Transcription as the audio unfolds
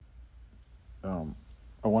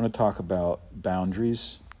I want to talk about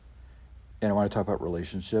boundaries, and I want to talk about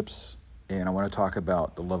relationships, and I want to talk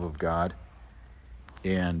about the love of God,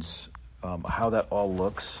 and how that all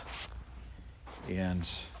looks. And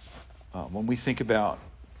when we think about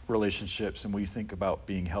relationships and we think about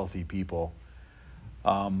being healthy people,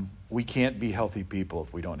 we can't be healthy people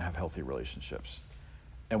if we don't have healthy relationships.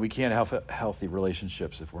 And we can't have healthy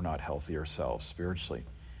relationships if we're not healthy ourselves spiritually.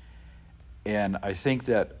 And I think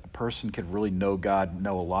that a person can really know God,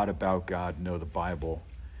 know a lot about God, know the Bible,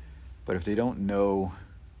 but if they don't know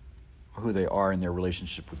who they are in their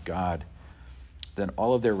relationship with God, then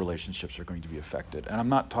all of their relationships are going to be affected. And I'm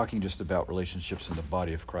not talking just about relationships in the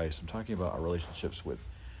body of Christ. I'm talking about our relationships with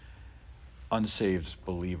unsaved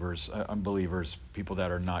believers, unbelievers, people that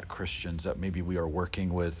are not Christians that maybe we are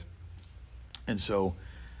working with. And so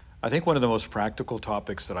I think one of the most practical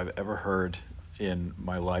topics that I've ever heard in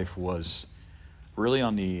my life was really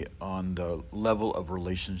on the level of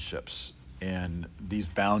relationships and these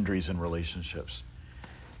boundaries in relationships.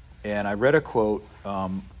 And I read a quote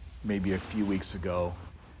maybe a few weeks ago,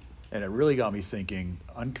 and it really got me thinking.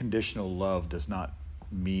 Unconditional love does not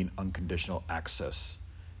mean unconditional access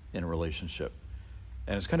in a relationship.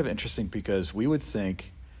 And it's kind of interesting because we would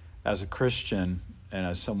think, as a Christian and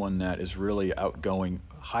as someone that is really outgoing,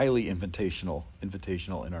 highly invitational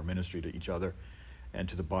in our ministry to each other and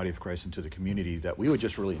to the body of Christ and to the community, that we would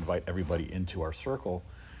just really invite everybody into our circle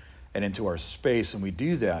and into our space, and we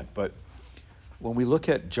do that. But when we look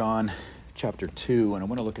at John chapter 2, and I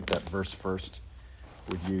want to look at that verse first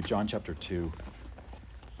with you, John chapter 2.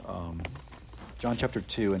 John chapter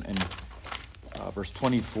 2 and verse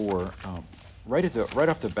 24, right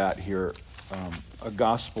off the bat here, a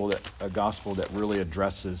gospel that really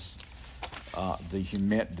addresses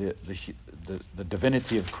the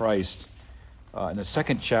divinity of Christ. In the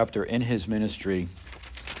second chapter, in his ministry,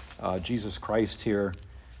 Jesus Christ here,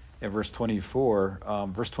 in verse 24,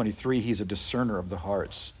 verse 23, he's a discerner of the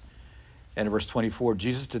hearts. And in verse 24,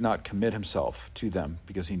 Jesus did not commit himself to them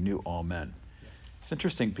because he knew all men. It's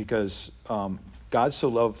interesting because God so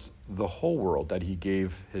loved the whole world that he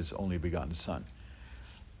gave his only begotten Son.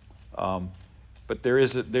 But there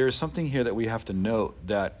is something here that we have to note,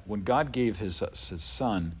 that when God gave his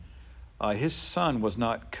Son was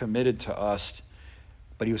not committed to us,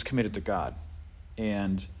 but he was committed to God.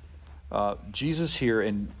 And Jesus here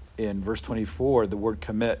in verse 24, the word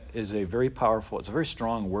commit is a very powerful, it's a very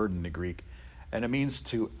strong word in the Greek, and it means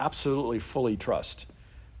to absolutely fully trust.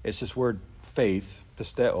 It's this word faith,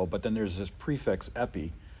 pisteo, but then there's this prefix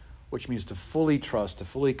epi, which means to fully trust, to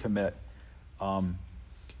fully commit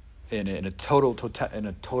in a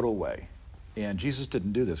total way. And Jesus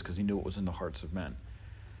didn't do this because he knew what was in the hearts of men.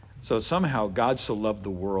 So somehow God so loved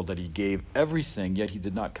the world that he gave everything, yet he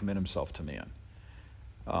did not commit himself to man.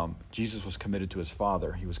 Jesus was committed to his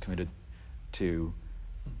Father. He was committed to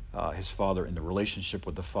his Father in the relationship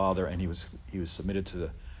with the Father, and he was submitted to the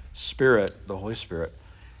Spirit, the Holy Spirit.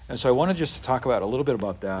 And so I wanted just to talk about a little bit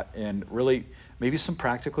about that, and really maybe some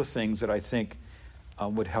practical things that I think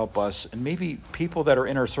would help us, and maybe people that are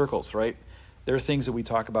in our circles, right? There are things that we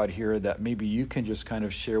talk about here that maybe you can just kind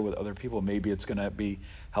of share with other people. Maybe it's going to be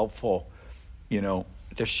helpful, to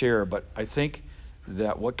share. But I think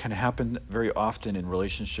that what can happen very often in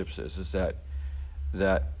relationships is that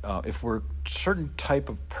if we're a certain type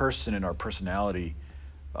of person in our personality,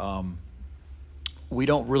 we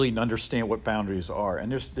don't really understand what boundaries are.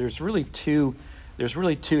 And there's really two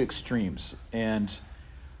extremes. And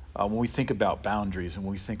when we think about boundaries and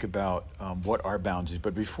when we think about what are boundaries,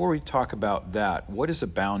 but before we talk about that, what is a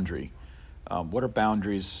boundary? What are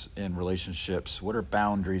boundaries in relationships? What are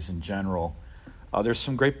boundaries in general? There's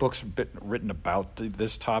some great books written about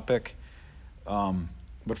this topic.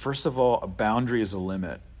 But first of all, a boundary is a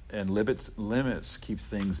limit, and limits keep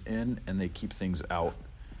things in and they keep things out.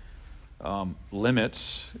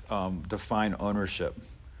 Limits define ownership,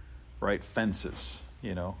 right? Fences,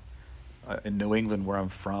 in New England, where I'm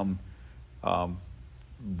from,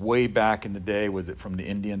 way back in the day from the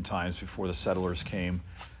Indian times before the settlers came,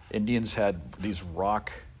 Indians had these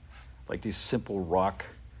simple rock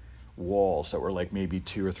walls that were like maybe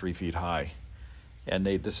 2 or 3 feet high. And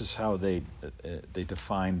this is how they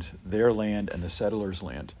defined their land and the settlers'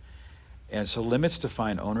 land. And so limits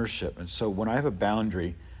define ownership. And so when I have a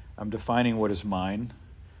boundary, I'm defining what is mine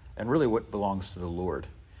and really what belongs to the Lord.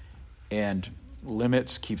 And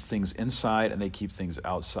limits keep things inside and they keep things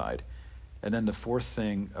outside. And then the fourth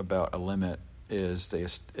thing about a limit is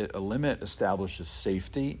a limit establishes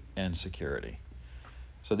safety and security.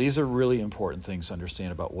 So these are really important things to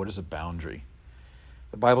understand about what is a boundary.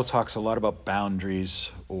 The Bible talks a lot about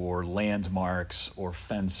boundaries or landmarks or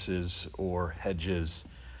fences or hedges.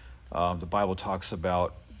 The Bible talks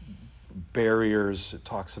about barriers. It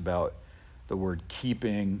talks about the word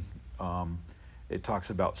keeping. It talks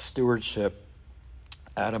about stewardship.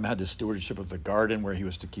 Adam had the stewardship of the garden where he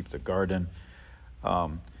was to keep the garden.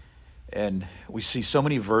 And we see so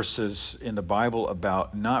many verses in the Bible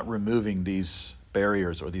about not removing these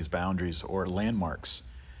barriers or these boundaries or landmarks.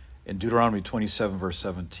 In Deuteronomy 27, verse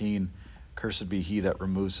 17, cursed be he that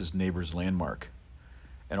removes his neighbor's landmark.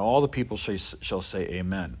 And all the people shall say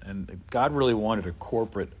amen. And God really wanted a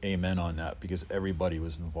corporate amen on that because everybody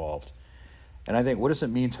was involved. And I think, what does it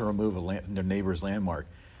mean to remove their neighbor's landmark?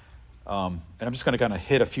 And I'm just going to kind of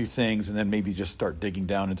hit a few things and then maybe just start digging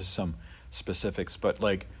down into some specifics. But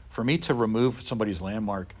like for me to remove somebody's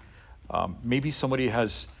landmark, maybe somebody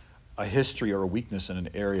has a history or a weakness in an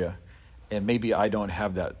area, and maybe I don't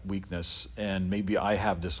have that weakness, and maybe I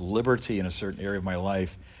have this liberty in a certain area of my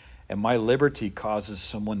life, and my liberty causes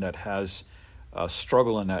someone that has a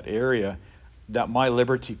struggle in that area, that my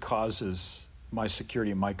liberty causes my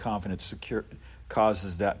security and my confidence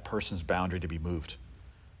causes that person's boundary to be moved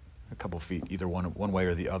a couple feet, either one way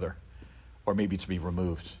or the other, or maybe to be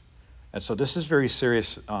removed. And so this is very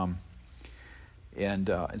serious, and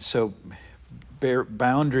so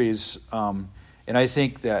boundaries, and I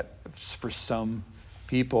think that for some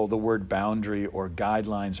people, the word boundary or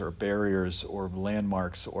guidelines or barriers or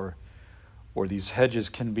landmarks or these hedges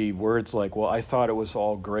can be words like, well, I thought it was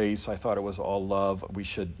all grace, I thought it was all love. We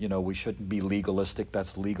shouldn't be legalistic.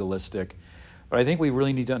 That's legalistic. But I think we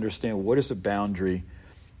really need to understand what is a boundary,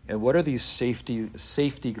 and what are these safety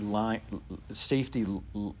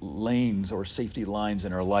lanes or safety lines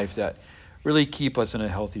in our life that really keep us in a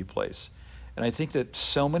healthy place. And I think that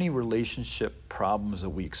so many relationship problems that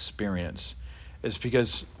we experience is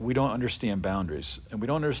because we don't understand boundaries, and we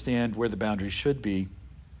don't understand where the boundaries should be,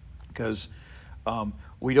 because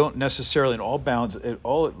we don't necessarily, in all bounds,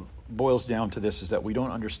 all it boils down to this is that we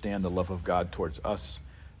don't understand the love of God towards us,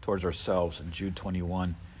 towards ourselves. In Jude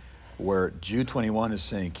 21, where Jude 21 is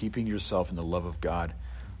saying, keeping yourself in the love of God,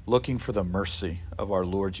 looking for the mercy of our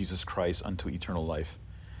Lord Jesus Christ unto eternal life.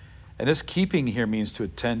 And this keeping here means to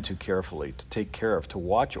attend to carefully, to take care of, to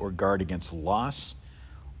watch or guard against loss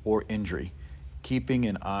or injury, keeping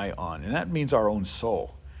an eye on. And that means our own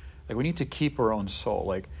soul. Like, we need to keep our own soul.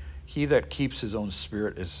 Like, he that keeps his own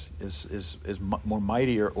spirit is more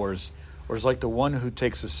mightier, or is like the one who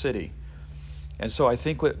takes a city. And so I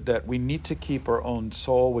think that we need to keep our own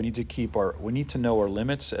soul. We need to know our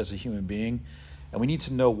limits as a human being, and we need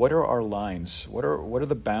to know what are our lines, what are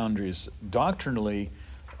the boundaries doctrinally,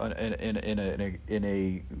 in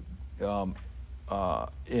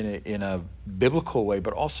a biblical way,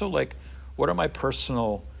 but also like, what are my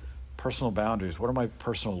personal boundaries? What are my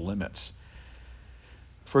personal limits?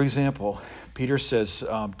 For example, Peter says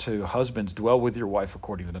to husbands, dwell with your wife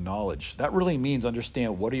according to the knowledge. That really means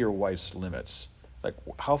understand what are your wife's limits. Like,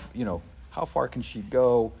 how far can she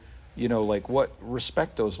go?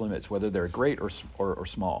 Respect those limits, whether they're great or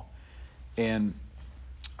small. And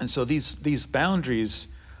so these boundaries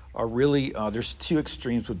are really, there's two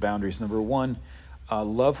extremes with boundaries. Number one,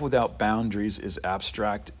 love without boundaries is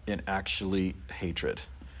abstract and actually hatred.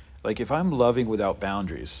 Like, if I'm loving without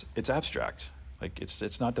boundaries, it's abstract. Like,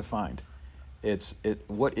 it's not defined.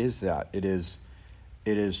 What is that? It is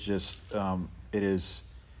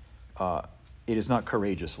not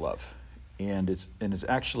courageous love. And it's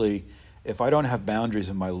actually, if I don't have boundaries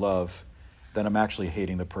in my love, then I'm actually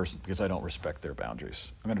hating the person because I don't respect their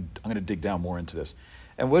boundaries. I'm gonna dig down more into this.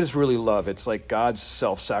 And what is really love? It's like God's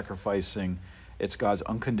self-sacrificing. It's God's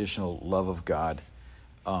unconditional love of God.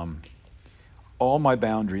 All my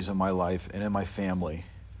boundaries in my life and in my family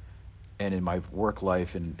and in my work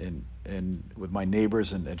life and with my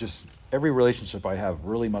neighbors and just every relationship I have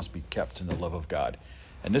really must be kept in the love of God.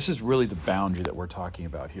 And this is really the boundary that we're talking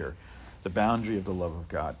about here, the boundary of the love of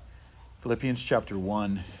God. Philippians chapter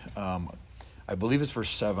 1, I believe it's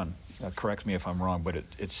verse 7. Correct me if I'm wrong, but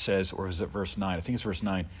it says, or is it verse 9? I think it's verse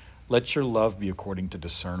 9. Let your love be according to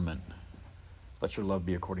discernment. Let your love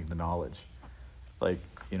be according to knowledge. Like,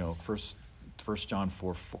 First John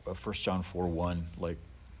 4:1, like,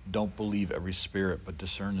 don't believe every spirit, but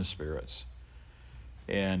discern the spirits.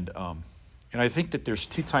 And I think that there's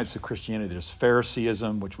two types of Christianity. There's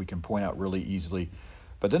Phariseeism, which we can point out really easily,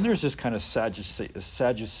 but then there's this kind of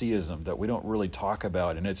Sadduceeism that we don't really talk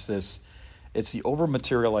about, and it's the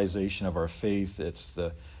over-materialization of our faith. It's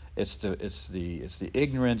the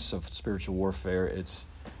ignorance of spiritual warfare. It's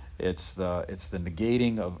the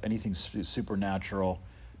negating of anything supernatural.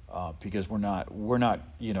 because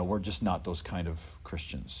we're just not those kind of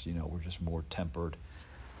Christians. We're just more tempered.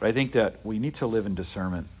 But I think that we need to live in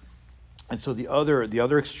discernment. And so the other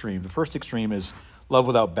extreme, the first extreme is love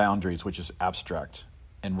without boundaries, which is abstract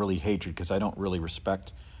and really hatred, because I don't really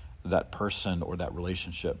respect that person or that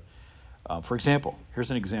relationship. For example,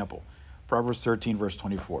 here's an example. Proverbs 13, verse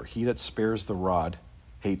 24. He that spares the rod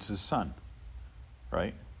hates his son,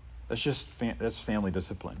 right? That's family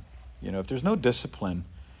discipline. If there's no discipline,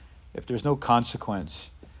 if there's no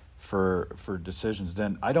consequence for decisions,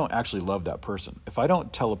 then I don't actually love that person. If I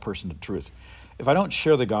don't tell a person the truth, if I don't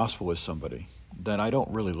share the gospel with somebody, then I don't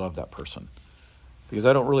really love that person, because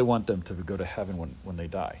I don't really want them to go to heaven when they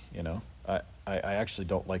die. I actually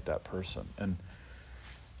don't like that person.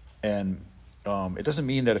 And it doesn't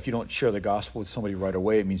mean that if you don't share the gospel with somebody right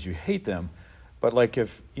away, it means you hate them. But like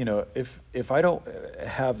if I don't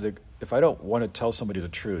want to tell somebody the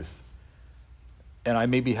truth, and I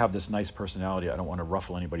maybe have this nice personality, I don't want to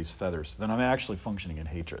ruffle anybody's feathers, then I'm actually functioning in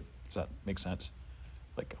hatred. Does that make sense?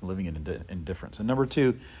 Like I'm living in indifference. And number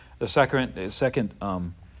two, the second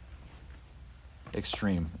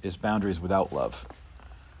extreme is boundaries without love,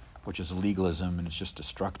 which is legalism, and it's just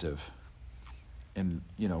destructive. In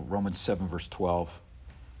Romans 7 verse 12,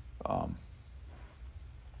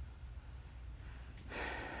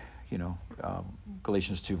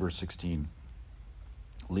 Galatians 2 verse 16,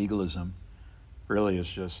 legalism really is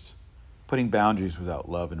just putting boundaries without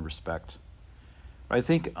love and respect. But I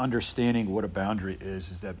think understanding what a boundary is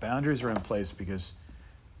that boundaries are in place because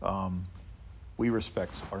we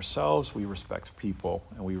respect ourselves, we respect people,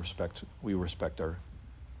 and we respect our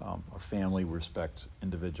family, we respect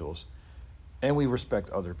individuals, and we respect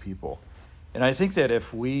other people. And I think that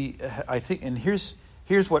and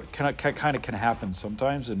here's what kind of can happen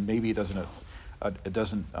sometimes, and maybe it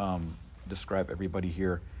doesn't describe everybody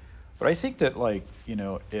here, but I think that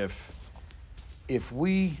if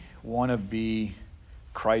we want to be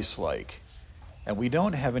Christ-like, and we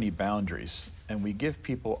don't have any boundaries, and we give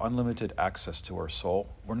people unlimited access to our soul,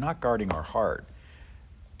 we're not guarding our heart.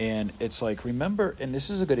 And it's like, remember, and this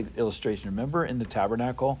is a good illustration, remember in the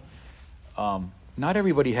tabernacle, not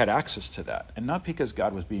everybody had access to that. And not because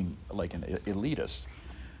God was being like an elitist,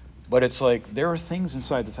 but it's like there are things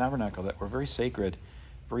inside the tabernacle that were very sacred,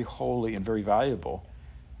 very holy, and very valuable.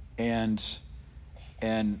 And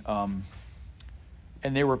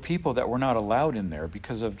there were people that were not allowed in there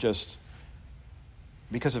because of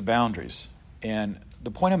boundaries. And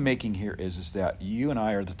the point I'm making here is that you and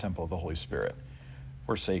I are the temple of the Holy Spirit.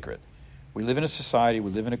 We're sacred. We live in a society,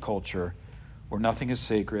 we live in a culture where nothing is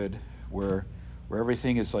sacred, where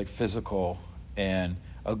everything is like physical, and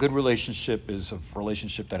a good relationship is a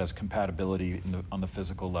relationship that has compatibility on the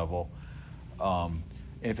physical level. And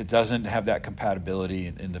if it doesn't have that compatibility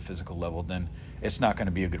in the physical level, then it's not going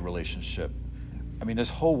to be a good relationship. I mean,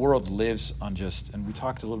 this whole world lives on and we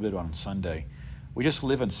talked a little bit on Sunday, we just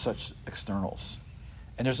live on such externals.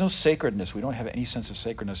 And there's no sacredness. We don't have any sense of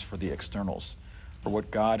sacredness for the externals, for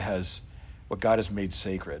what God has made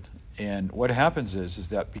sacred. And what happens is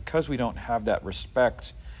that because we don't have that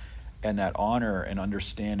respect and that honor and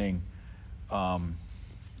understanding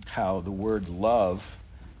how the word love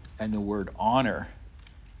and the word honor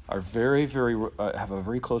are very, very have a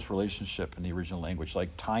very close relationship in the original language.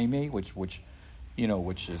 Like taime, which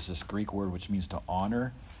is this Greek word which means to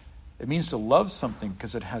honor. It means to love something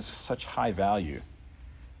because it has such high value.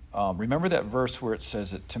 Remember that verse where it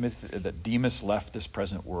says that Demas left this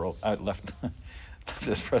present world.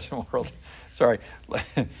 Sorry,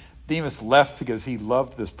 Demas left because he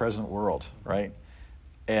loved this present world, right?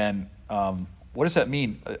 And what does that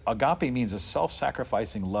mean? Agape means a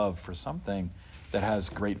self-sacrificing love for something that has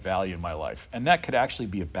great value in my life, and that could actually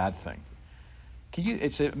be a bad thing.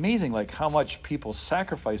 It's amazing, like how much people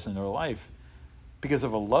sacrifice in their life because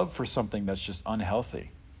of a love for something that's just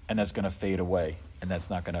unhealthy and that's going to fade away and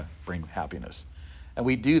that's not going to bring happiness. And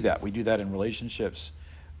we do that. We do that in relationships.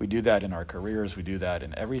 We do that in our careers. We do that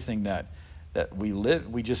in everything that we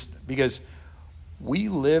live. Because we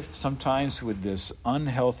live sometimes with this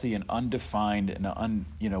unhealthy and undefined, and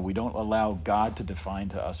we don't allow God to define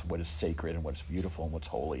to us what is sacred and what's beautiful and what's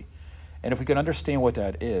holy. And if we can understand what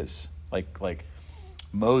that is, like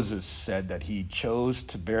Moses said that he chose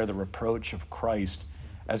to bear the reproach of Christ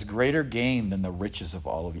as greater gain than the riches of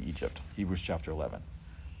all of Egypt, Hebrews chapter 11,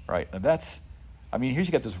 right? And here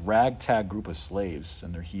you got this ragtag group of slaves,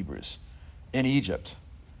 and they're Hebrews, in Egypt,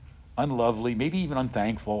 unlovely, maybe even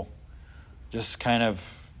unthankful, just kind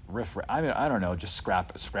of I don't know, just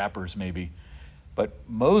scrappers maybe. But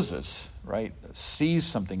Moses, right, sees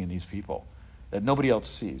something in these people that nobody else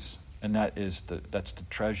sees, and that's the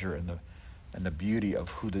treasure and and the beauty of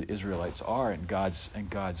who the Israelites are and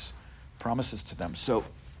God's promises to them. So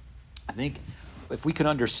I think if we can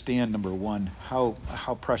understand, number one, how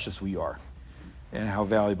precious we are and how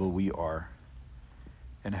valuable we are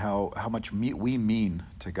and how much we mean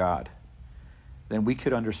to God, then we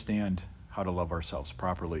could understand how to love ourselves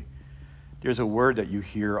properly. There's a word that you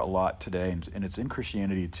hear a lot today, and it's in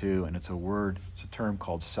Christianity too, and it's a term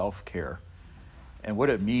called self-care. And what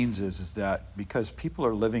it means is that because people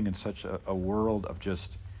are living in such a world of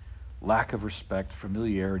just lack of respect,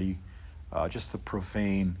 familiarity, just the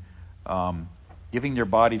profane, giving their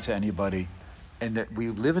body to anybody, and that we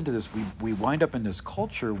live into this, we wind up in this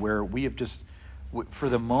culture where we have just, for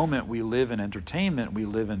the moment, we live in entertainment, we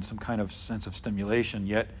live in some kind of sense of stimulation,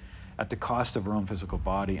 yet at the cost of our own physical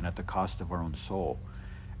body and at the cost of our own soul.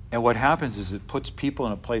 And what happens is it puts people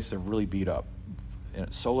in a place that are really beat up,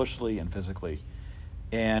 soulishly and physically.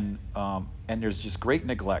 And there's just great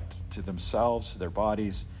neglect to themselves, to their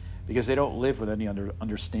bodies, because they don't live with any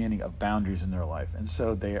understanding of boundaries in their life. And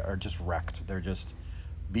so they are just wrecked. They're just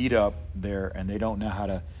beat up there, and they don't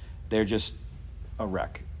know they're just a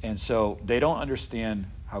wreck. And so they don't understand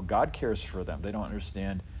how God cares for them. They don't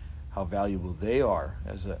understand how valuable they are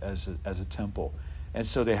as a temple. And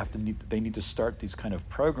so they need to start these kind of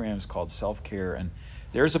programs called self-care. And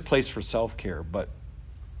there's a place for self-care, but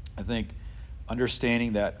I think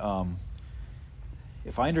understanding that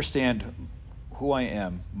if I understand who I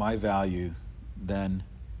am, my value, then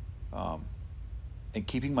and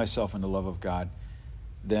keeping myself in the love of God,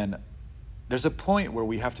 then there's a point where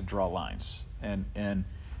we have to draw lines. And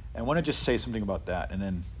I want to just say something about that, and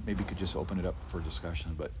then maybe we could just open it up for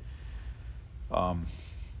discussion. But I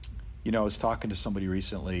was talking to somebody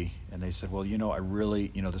recently, and they said, well, I really,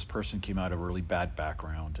 this person came out of a really bad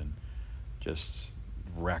background and just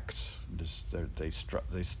wrecked.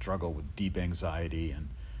 They struggle with deep anxiety, and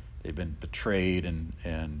they've been betrayed, and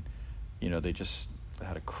they just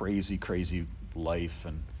had a crazy life,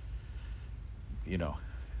 and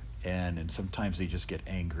and sometimes they just get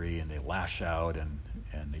angry and they lash out and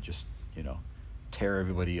they just tear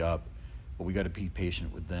everybody up. But we got to be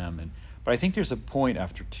patient with them. But I think there's a point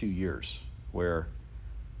after 2 years where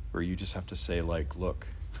you just have to say, like, look,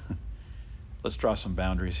 let's draw some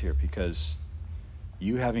boundaries here, because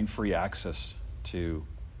you having free access to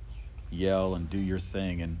yell and do your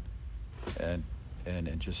thing and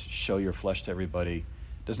just show your flesh to everybody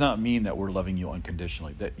does not mean that we're loving you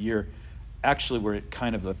unconditionally. That if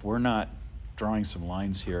we're not drawing some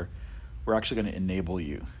lines here, we're actually going to enable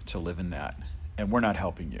you to live in that, and we're not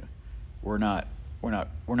helping you. We're not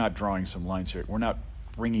drawing some lines here. We're not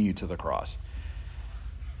bringing you to the cross.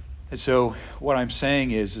 And so what I'm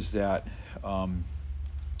saying is that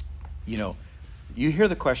you hear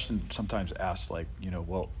the question sometimes asked, like,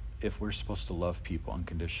 well, if we're supposed to love people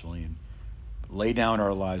unconditionally and lay down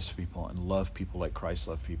our lives for people and love people like Christ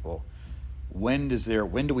loved people, when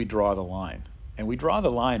do we draw the line? And we draw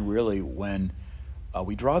the line really when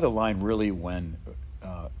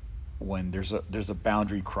there's a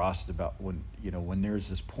boundary crossed, about when there's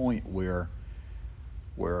this point where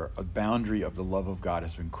a boundary of the love of God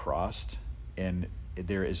has been crossed, and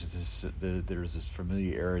there's this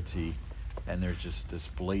familiarity, and there's just this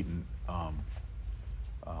blatant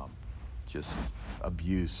just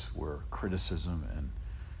abuse, where criticism and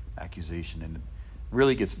accusation, and it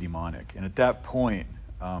really gets demonic. And at that point,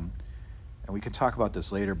 and we can talk about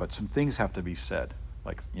this later, but some things have to be said,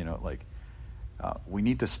 we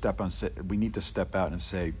need to step out and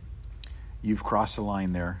say, you've crossed the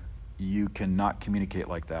line there. You cannot communicate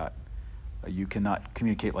like that. You cannot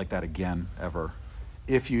communicate like that again, ever.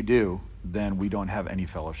 If you do, then we don't have any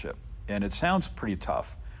fellowship. And it sounds pretty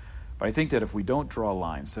tough, but I think that if we don't draw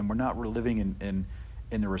lines, then we're not living in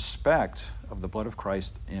the respect of the blood of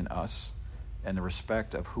Christ in us and the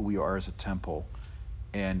respect of who we are as a temple,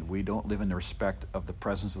 and we don't live in the respect of the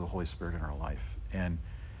presence of the Holy Spirit in our life. And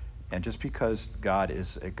just because God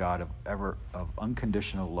is a God of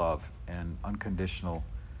unconditional love and unconditional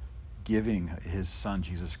giving his Son,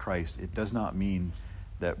 Jesus Christ, it does not mean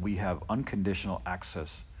that we have unconditional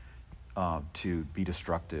access to be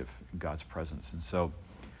destructive in God's presence. And so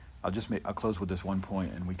I'll close with this one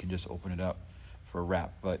point, and we can just open it up for a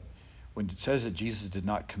wrap. But when it says that Jesus did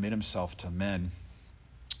not commit himself to men,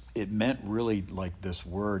 it meant really like this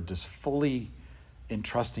word, this fully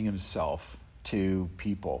entrusting himself to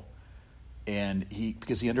people. And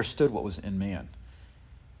because he understood what was in man.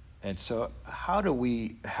 And so how do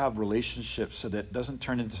we have relationships so that it doesn't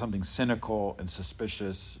turn into something cynical and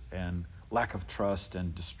suspicious and lack of trust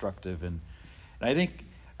and destructive? And I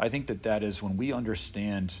think that is when we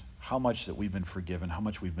understand how much that we've been forgiven, how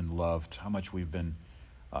much we've been loved, how much we've been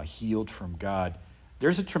healed from God,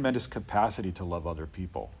 there's a tremendous capacity to love other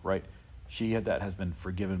people, right? She that has been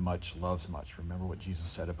forgiven much loves much. Remember what Jesus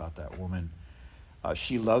said about that woman.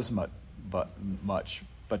 She loves much,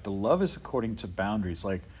 but the love is according to boundaries.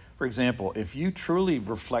 Like, for example, if you truly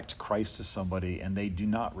reflect Christ to somebody and they do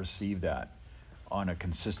not receive that on a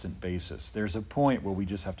consistent basis, there's a point where we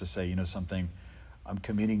just have to say, you know something, I'm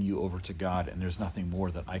committing you over to God, and there's nothing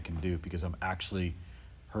more that I can do because I'm actually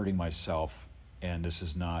hurting myself, and this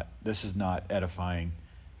is not edifying.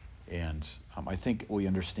 And I think we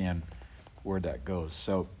understand where that goes.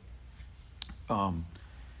 So I'll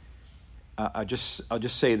just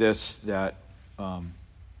say this, that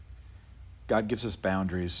God gives us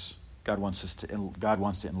boundaries. God wants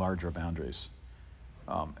to enlarge our boundaries.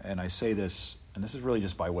 And I say this, and this is really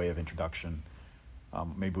just by way of introduction.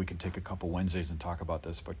 Maybe we can take a couple Wednesdays and talk about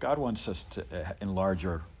this, but God wants us to enlarge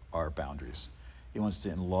our boundaries. He wants to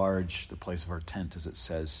enlarge the place of our tent, as it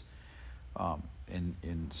says in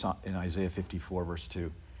Isaiah 54, verse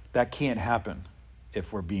 2. That can't happen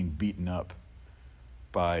if we're being beaten up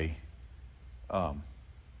by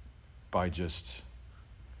just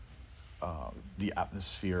the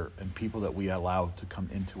atmosphere and people that we allow to come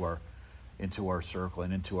into our circle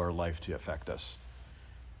and into our life to affect us.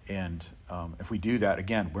 And if we do that,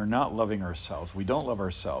 again, we're not loving ourselves. We don't love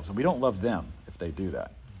ourselves, and we don't love them if they do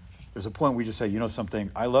that. There's a point we just say, you know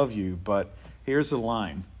something, I love you, but here's the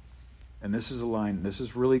line. And this is a line, this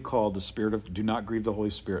is really called the spirit of, do not grieve the Holy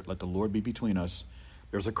Spirit. Let the Lord be between us.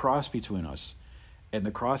 There's a cross between us. And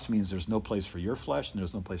the cross means there's no place for your flesh and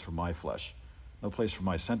there's no place for my flesh. No place for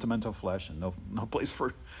my sentimental flesh and no place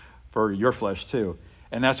for your flesh too.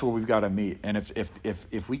 And that's where we've got to meet. And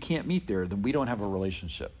if we can't meet there, then we don't have a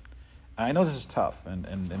relationship. And I know this is tough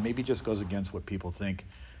and maybe just goes against what people think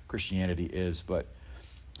Christianity is, but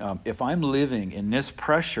if I'm living in this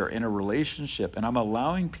pressure in a relationship and I'm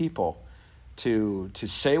allowing people to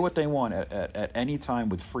say what they want at any time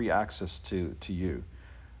with free access to you,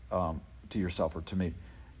 to yourself or to me,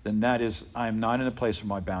 then that is, I'm not in a place where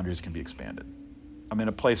my boundaries can be expanded. I'm in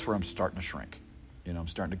a place where I'm starting to shrink. I'm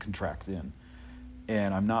starting to contract in.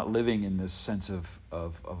 And I'm not living in this sense of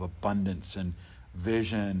abundance and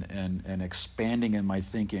vision and expanding in my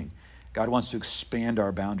thinking. God wants to expand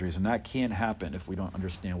our boundaries, and that can't happen if we don't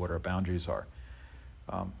understand what our boundaries are.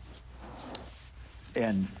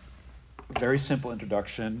 And very simple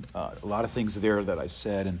introduction. A lot of things there that I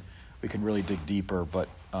said, and we can really dig deeper. But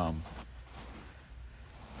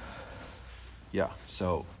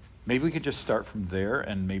so maybe we could just start from there,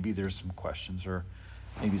 and maybe there's some questions or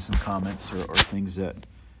maybe some comments or things that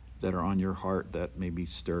are on your heart that may be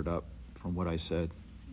stirred up from what I said.